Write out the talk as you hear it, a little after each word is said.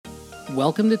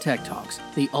Welcome to Tech Talks,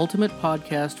 the ultimate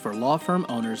podcast for law firm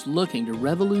owners looking to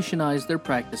revolutionize their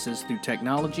practices through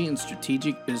technology and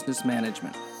strategic business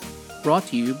management. Brought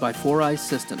to you by 4Eyes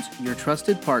Systems, your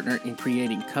trusted partner in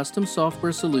creating custom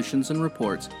software solutions and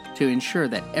reports to ensure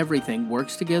that everything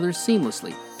works together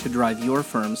seamlessly to drive your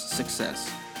firm's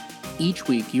success. Each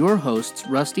week, your hosts,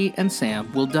 Rusty and Sam,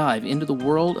 will dive into the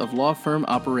world of law firm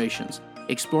operations,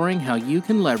 exploring how you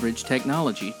can leverage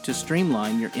technology to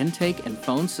streamline your intake and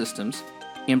phone systems,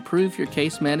 improve your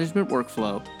case management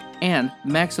workflow, and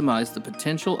maximize the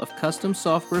potential of custom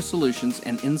software solutions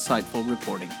and insightful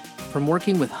reporting. From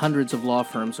working with hundreds of law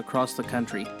firms across the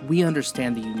country, we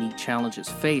understand the unique challenges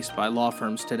faced by law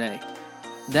firms today.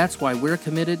 That's why we're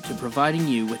committed to providing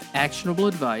you with actionable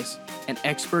advice and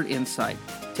expert insight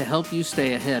to help you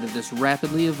stay ahead of this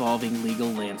rapidly evolving legal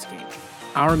landscape.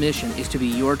 Our mission is to be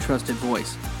your trusted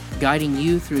voice, guiding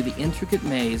you through the intricate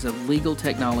maze of legal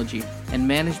technology and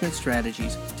management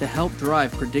strategies to help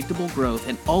drive predictable growth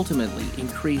and ultimately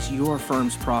increase your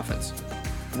firm's profits.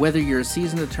 Whether you're a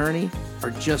seasoned attorney or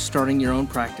just starting your own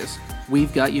practice,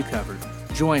 we've got you covered.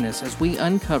 Join us as we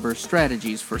uncover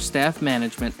strategies for staff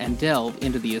management and delve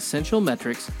into the essential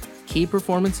metrics, key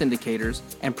performance indicators,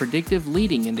 and predictive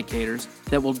leading indicators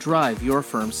that will drive your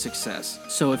firm's success.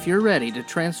 So if you're ready to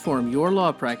transform your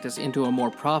law practice into a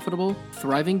more profitable,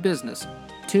 thriving business,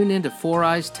 tune into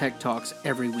 4Eyes Tech Talks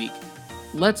every week.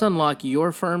 Let's unlock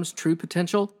your firm's true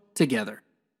potential together.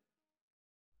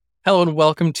 Hello and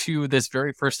welcome to this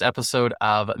very first episode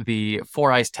of the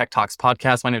 4Eyes Tech Talks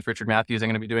podcast. My name is Richard Matthews. I'm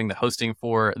going to be doing the hosting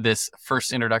for this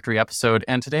first introductory episode.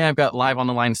 And today I've got live on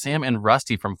the line Sam and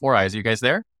Rusty from 4Eyes. Are you guys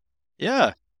there?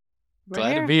 Yeah.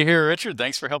 Glad to be here, Richard.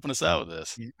 Thanks for helping us out with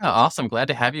this. Yeah, awesome. Glad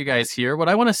to have you guys here. What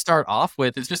I want to start off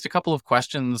with is just a couple of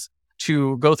questions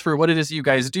to go through what it is you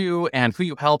guys do and who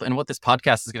you help and what this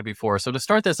podcast is going to be for. So to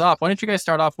start this off, why don't you guys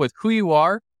start off with who you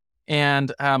are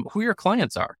and who your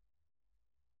clients are?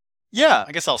 Yeah,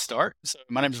 I guess I'll start. So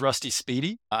my name is Rusty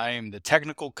Speedy. I am the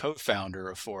technical co-founder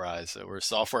of 4Eyes. So we're a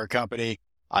software company.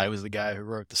 I was the guy who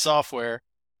wrote the software.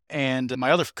 And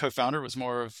my other co-founder was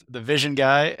more of the vision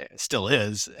guy, still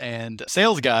is, and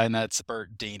sales guy, and that's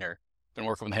Bert Diener. Been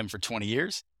working with him for 20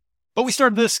 years. But we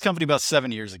started this company about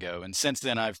 7 years ago. And since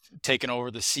then, I've taken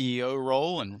over the CEO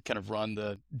role and kind of run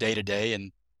the day-to-day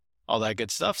and all that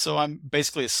good stuff. So I'm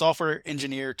basically a software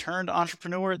engineer turned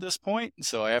entrepreneur at this point.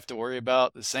 So I have to worry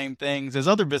about the same things as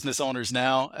other business owners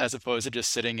now, as opposed to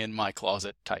just sitting in my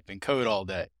closet typing code all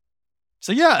day.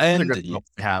 So yeah, and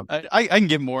I can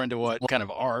get more into what kind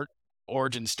of our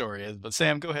origin story is, but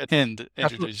Sam, go ahead and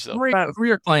introduce yourself. Who are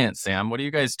your clients, Sam? What do you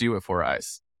guys do at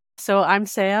 4Eyes? So I'm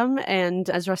Sam, and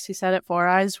as Rusty said, at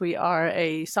 4Eyes, we are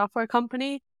a software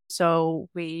company. So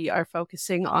we are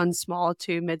focusing on small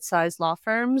to mid-sized law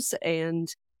firms and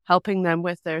helping them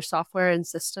with their software and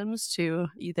systems to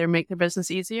either make their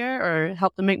business easier or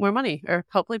help them make more money, or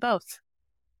hopefully both.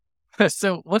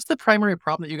 So what's the primary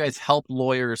problem that you guys help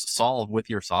lawyers solve with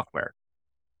your software?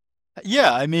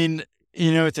 Yeah, I mean,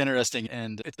 it's interesting,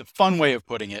 and it's a fun way of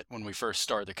putting it when we first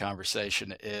start the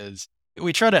conversation is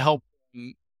we try to help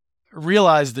them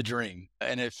realize the dream.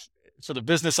 And if for the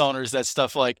business owners, that's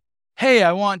stuff like, hey,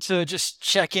 I want to just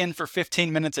check in for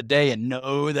 15 minutes a day and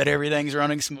know that everything's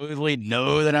running smoothly,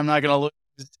 know that I'm not going to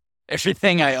lose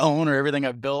everything I own or everything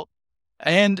I've built.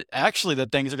 And actually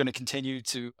that things are going to continue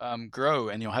to grow,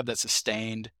 and you'll have that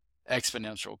sustained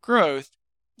exponential growth.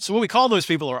 So what we call those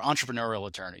people are entrepreneurial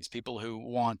attorneys, people who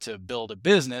want to build a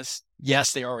business.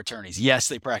 Yes, they are attorneys. Yes,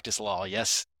 they practice law.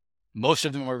 Yes, most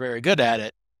of them are very good at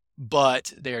it,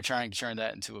 but they are trying to turn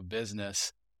that into a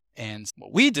business. And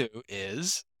what we do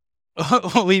is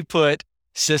we put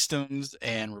systems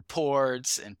and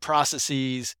reports and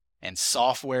processes and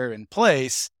software in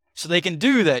place so they can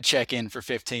do that check-in for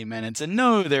 15 minutes and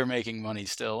know they're making money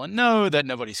still and know that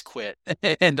nobody's quit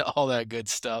and all that good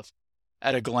stuff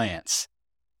at a glance.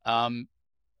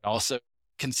 Also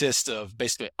consists of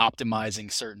basically optimizing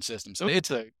certain systems. So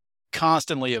it's a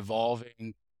constantly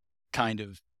evolving kind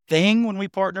of thing when we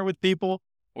partner with people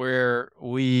where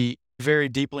we very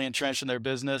deeply entrenched in their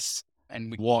business and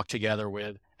we walk together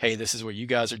with, hey, this is what you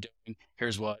guys are doing.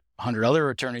 Here's what 100 other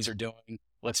attorneys are doing.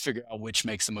 Let's figure out which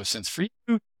makes the most sense for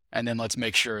you. And then let's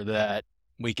make sure that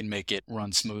we can make it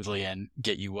run smoothly and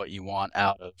get you what you want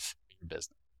out of your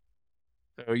business.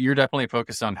 So you're definitely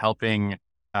focused on helping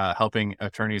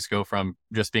attorneys go from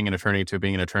just being an attorney to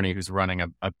being an attorney who's running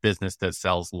a business that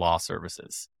sells law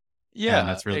services. Yeah,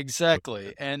 that's really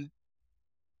exactly. And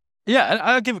yeah,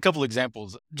 I'll give a couple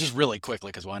examples just really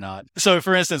quickly because why not? So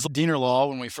for instance, Diener Law,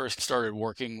 when we first started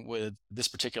working with this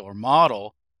particular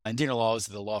model, and Diener Law is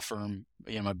the law firm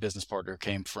my business partner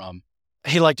came from,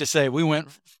 he liked to say,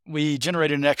 we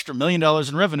generated an extra $1 million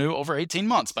in revenue over 18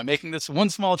 months by making this one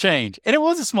small change. And it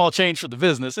was a small change for the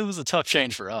business. It was a tough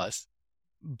change for us.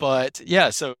 But yeah,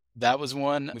 so that was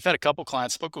one. We've had a couple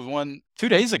clients, spoke with one 2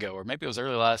 days ago, or maybe it was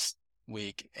early last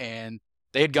week. And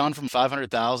they had gone from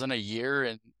 500,000 a year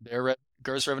in their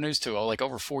gross revenues to like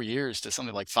over 4 years to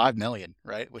something like 5 million,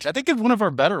 right? Which I think is one of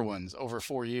our better ones over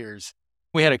 4 years.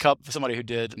 We had somebody who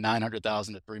did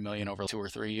 900,000 to 3 million over 2 or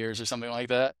 3 years or something like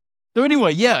that. So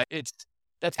anyway, yeah,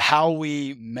 that's how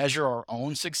we measure our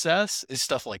own success, is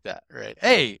stuff like that, right?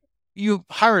 Hey, you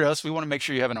hired us. We want to make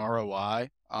sure you have an ROI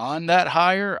on that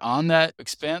hire, on that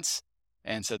expense.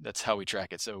 And so that's how we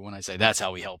track it. So when I say that's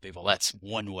how we help people, that's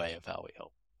one way of how we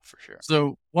help, for sure.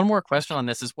 So one more question on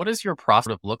this is, what does your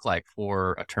process look like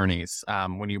for attorneys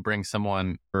when you bring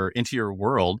someone into your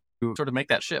world to sort of make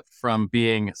that shift from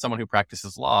being someone who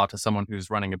practices law to someone who's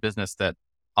running a business that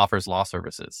offers law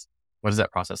services? What does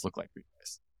that process look like for you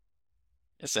guys?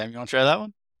 Yeah, Sam, you want to try that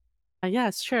one?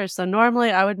 Yes, sure. So normally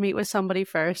I would meet with somebody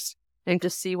first and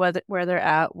just see where they're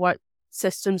at, what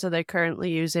systems are they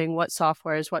currently using, what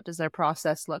softwares, what does their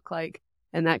process look like?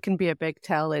 And that can be a big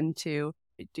tell into,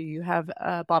 do you have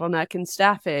a bottleneck in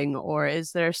staffing, or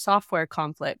is there software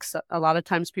conflicts? A lot of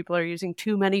times people are using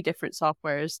too many different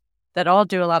softwares that all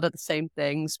do a lot of the same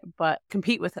things, but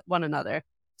compete with one another.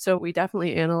 So we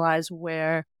definitely analyze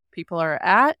where people are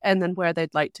at and then where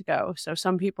they'd like to go. So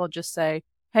some people just say,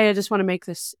 hey, I just want to make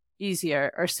this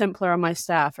easier or simpler on my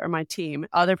staff or my team.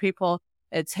 Other people,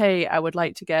 it's, hey, I would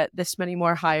like to get this many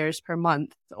more hires per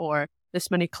month or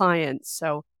this many clients.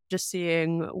 So just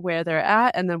seeing where they're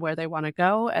at and then where they want to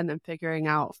go, and then figuring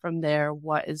out from there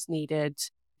what is needed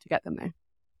to get them there.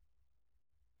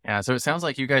 Yeah, so it sounds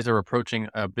like you guys are approaching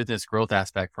a business growth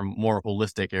aspect from more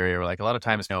holistic area. Where like a lot of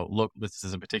times, look,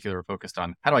 businesses in particular are focused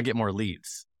on how do I get more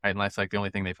leads, right? And that's like the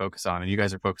only thing they focus on. And you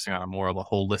guys are focusing on a more of a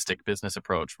holistic business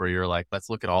approach where you're like, let's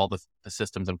look at all the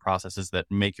systems and processes that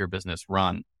make your business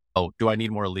run. Oh, do I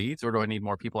need more leads, or do I need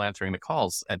more people answering the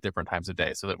calls at different times of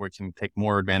day so that we can take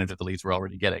more advantage of the leads we're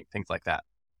already getting, things like that?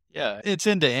 Yeah, it's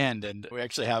end to end. And we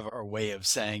actually have our way of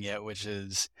saying it, which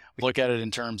is we look at it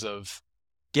in terms of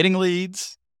getting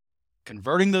leads,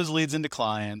 converting those leads into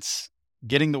clients,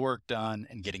 getting the work done,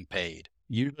 and getting paid.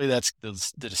 Usually that's the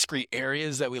discrete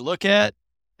areas that we look at.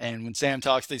 And when Sam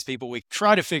talks to these people, we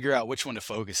try to figure out which one to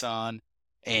focus on.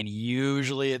 And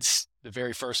usually it's the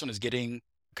very first one is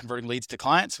converting leads to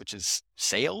clients, which is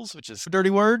sales, which is a dirty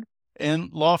word in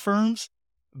law firms.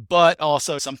 But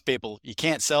also some people, you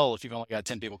can't sell if you've only got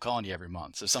 10 people calling you every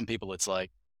month. So some people it's like,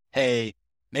 hey,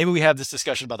 maybe we have this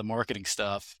discussion about the marketing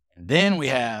stuff, and then we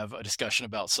have a discussion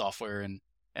about software and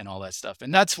all that stuff.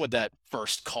 And that's what that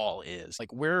first call is.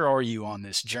 Like, where are you on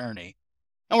this journey?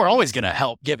 And we're always going to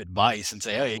help give advice and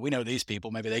say, hey, we know these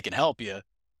people, maybe they can help you.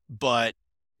 But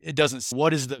it doesn't,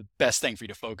 what is the best thing for you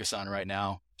to focus on right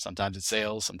now? Sometimes it's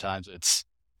sales, sometimes it's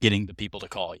getting the people to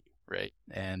call you, right?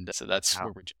 And so that's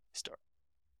where we start.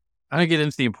 I'm going to get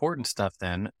into the important stuff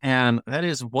then. And that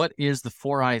is, what is the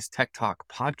 4i's Tech Talk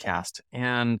podcast?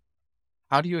 And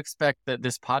how do you expect that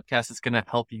this podcast is going to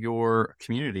help your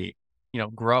community,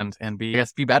 grow and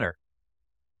be better?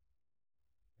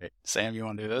 Hey, Sam, you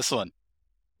want to do this one?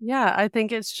 Yeah, I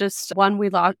think it's just one, we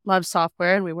love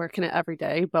software and we work in it every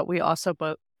day, but we also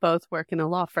both work in a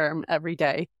law firm every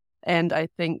day. And I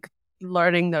think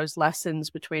learning those lessons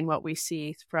between what we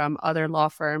see from other law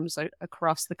firms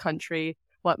across the country,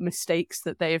 what mistakes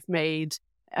that they've made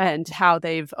and how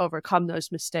they've overcome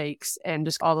those mistakes, and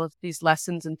just all of these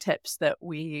lessons and tips that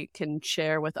we can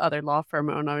share with other law firm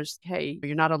owners. Hey,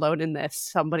 you're not alone in this.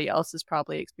 Somebody else has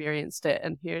probably experienced it.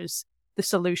 And here's the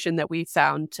solution that we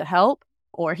found to help,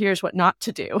 or here's what not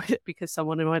to do, because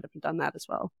someone might have done that as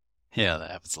well. Yeah, that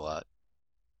happens a lot.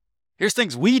 Here's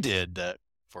things we did that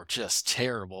were just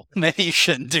terrible. Maybe you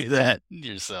shouldn't do that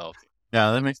yourself.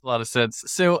 Yeah, that makes a lot of sense.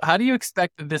 So how do you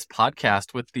expect this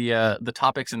podcast, with the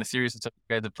topics and the series and stuff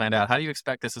you guys have planned out, how do you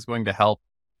expect this is going to help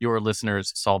your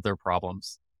listeners solve their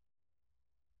problems?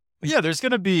 Yeah, there's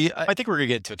going to be, I think we're going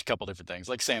to get to a couple different things.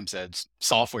 Like Sam said,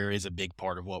 software is a big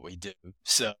part of what we do.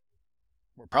 So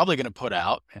we're probably going to put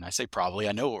out, and I say probably,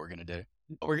 I know what we're going to do.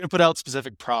 We're going to put out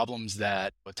specific problems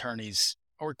that attorneys,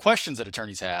 or questions that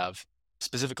attorneys have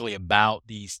specifically about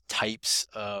these types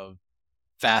of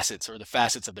facets, or the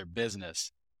facets of their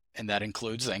business. And that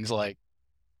includes things like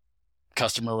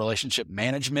customer relationship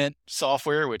management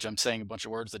software, which I'm saying a bunch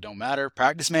of words that don't matter,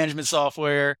 practice management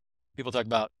software. People talk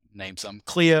about, name some,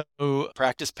 Clio,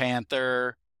 Practice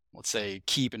Panther, let's say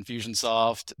Keep,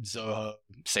 Infusionsoft, Zoho,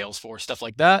 Salesforce, stuff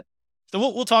like that. So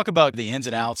we'll talk about the ins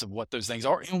and outs of what those things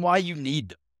are and why you need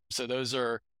them. So those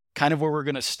are kind of where we're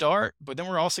going to start. But then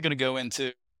we're also going to go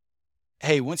into,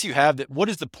 hey, once you have that, what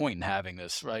is the point in having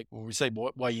this, right? When we say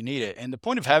why you need it. And the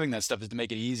point of having that stuff is to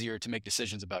make it easier to make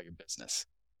decisions about your business.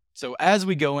 So as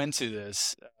we go into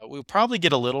this, we'll probably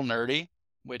get a little nerdy,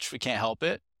 which we can't help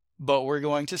it, but we're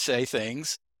going to say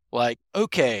things like,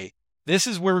 okay, this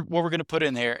is what we're going to put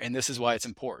in there, and this is why it's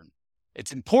important.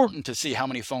 It's important to see how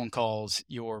many phone calls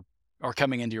are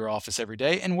coming into your office every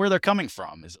day and where they're coming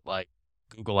from. Is it like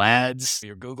Google ads,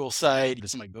 your Google site?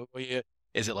 Does somebody Google you?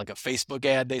 Is it like a Facebook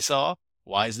ad they saw?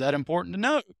 Why is that important to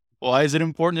know? Why is it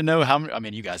important to know how many? I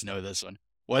mean, you guys know this one.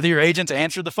 Whether your agents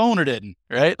answered the phone or didn't,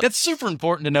 right? That's super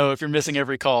important to know if you're missing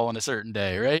every call on a certain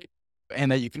day, right? And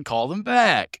that you can call them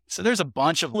back. So there's a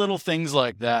bunch of little things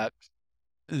like that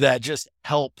that just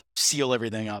help seal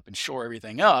everything up and shore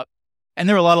everything up. And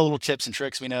there are a lot of little tips and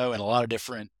tricks we know and a lot of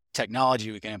different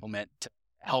technology we can implement to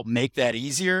help make that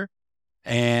easier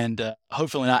and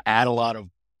hopefully not add a lot of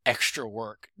extra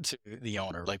work to the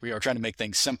owner. Like, we are trying to make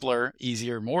things simpler,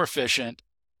 easier, more efficient,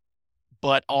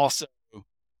 but also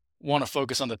want to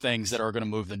focus on the things that are going to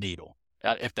move the needle,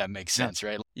 if that makes sense,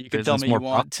 right? You can tell me you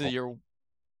want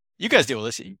you guys deal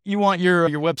with this. You want your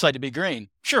website to be green.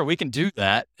 Sure, we can do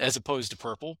that as opposed to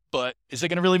purple, but is it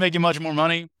going to really make you much more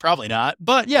money? Probably not.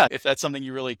 But yeah, if that's something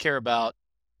you really care about,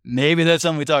 maybe that's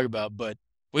something we talk about. But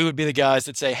we would be the guys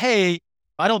that say, hey,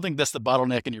 I don't think that's the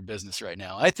bottleneck in your business right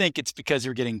now. I think it's because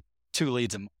you're getting 2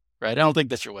 leads a month, right? I don't think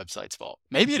that's your website's fault.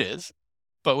 Maybe it is,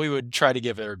 but we would try to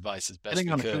give our advice as best we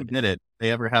could. Who did it?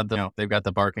 They ever had they've got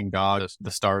the barking dog,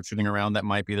 the star shooting around. That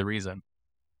might be the reason.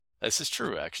 This is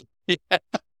true, actually. Yeah.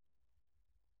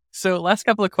 So last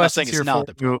couple of questions here for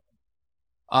you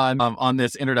on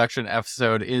this introduction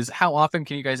episode is, how often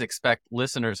can you guys expect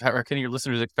listeners, or can your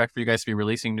listeners expect for you guys to be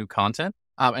releasing new content?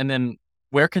 And then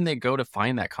where can they go to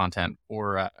find that content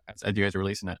or as you guys are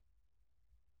releasing it?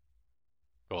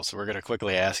 Cool. So we're going to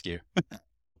quickly ask you.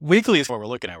 Weekly is what we're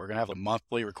looking at. We're going to have a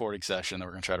monthly recording session that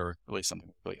we're going to try to release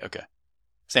something weekly. Okay.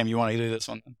 Sam, you want to do this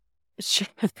one? Sure.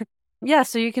 Yeah,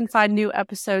 so you can find new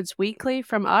episodes weekly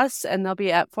from us, and they'll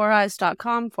be at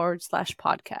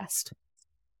 4eyes.com/podcast.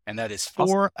 And that is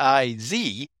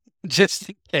 4IZ, just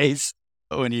in case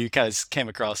when you guys came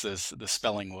across this, the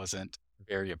spelling wasn't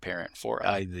very apparent.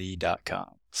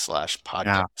 4IZ.com/podcast.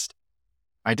 Yeah.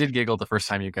 I did giggle the first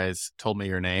time you guys told me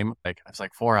your name. Like, I was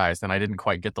like, 4 Eyes, and I didn't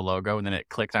quite get the logo, and then it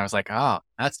clicked, and I was like,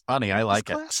 that's funny. I like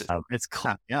it. It's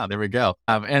classic. Yeah, there we go.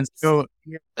 And so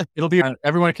it'll be,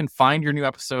 everyone can find your new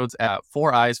episodes at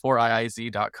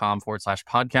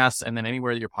 4eyes.com/podcast, and then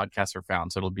anywhere that your podcasts are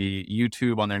found. So it'll be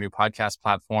YouTube on their new podcast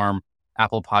platform,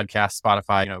 Apple Podcasts,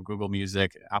 Spotify, Google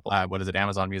Music, Apple,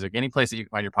 Amazon Music, any place that you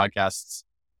can find your podcasts,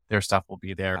 their stuff will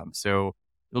be there. So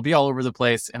it'll be all over the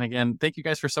place. And again, thank you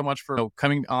guys so much for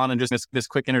coming on and just this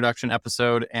quick introduction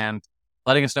episode and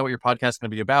letting us know what your podcast is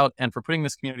going to be about, and for putting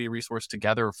this community resource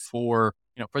together for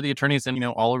the attorneys and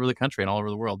all over the country and all over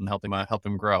the world, and help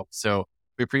them grow. So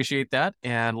we appreciate that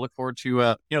and look forward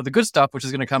to the good stuff, which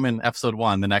is going to come in episode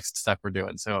 1, the next step we're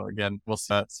doing. So again, we'll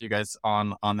see you guys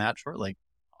on that shortly.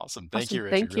 Awesome. Thank you,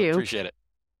 Richard. Thank you. Really appreciate it.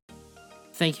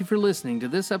 Thank you for listening to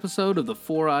this episode of the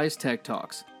 4 Eyes Tech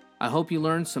Talks. I hope you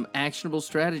learned some actionable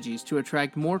strategies to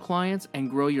attract more clients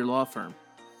and grow your law firm.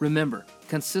 Remember,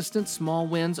 consistent small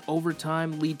wins over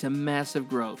time lead to massive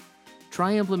growth.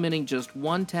 Try implementing just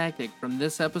one tactic from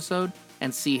this episode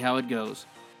and see how it goes.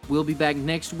 We'll be back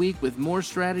next week with more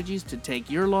strategies to take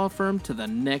your law firm to the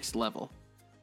next level.